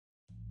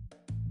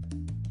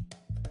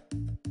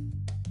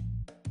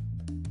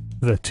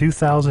The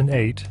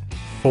 2008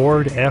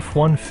 Ford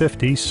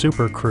F-150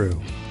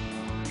 SuperCrew.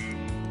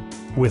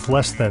 With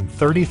less than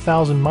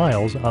 30,000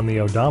 miles on the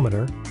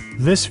odometer,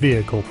 this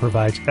vehicle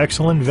provides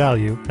excellent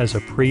value as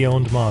a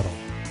pre-owned model.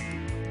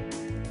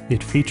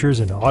 It features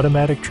an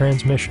automatic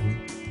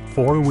transmission,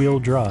 four-wheel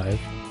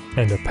drive,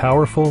 and a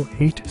powerful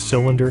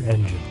 8-cylinder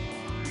engine.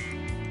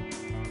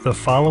 The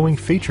following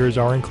features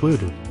are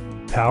included: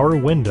 power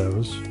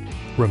windows,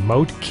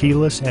 remote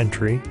keyless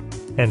entry,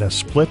 and a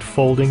split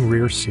folding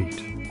rear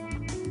seat.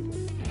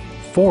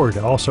 Ford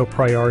also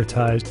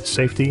prioritized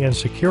safety and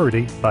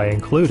security by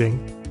including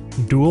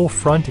dual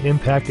front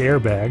impact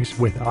airbags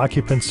with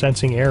occupant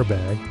sensing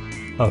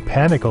airbag, a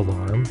panic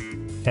alarm,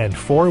 and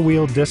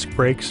four-wheel disc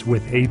brakes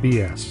with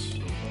ABS.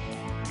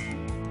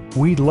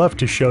 We'd love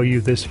to show you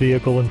this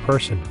vehicle in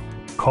person.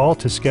 Call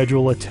to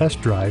schedule a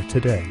test drive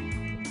today.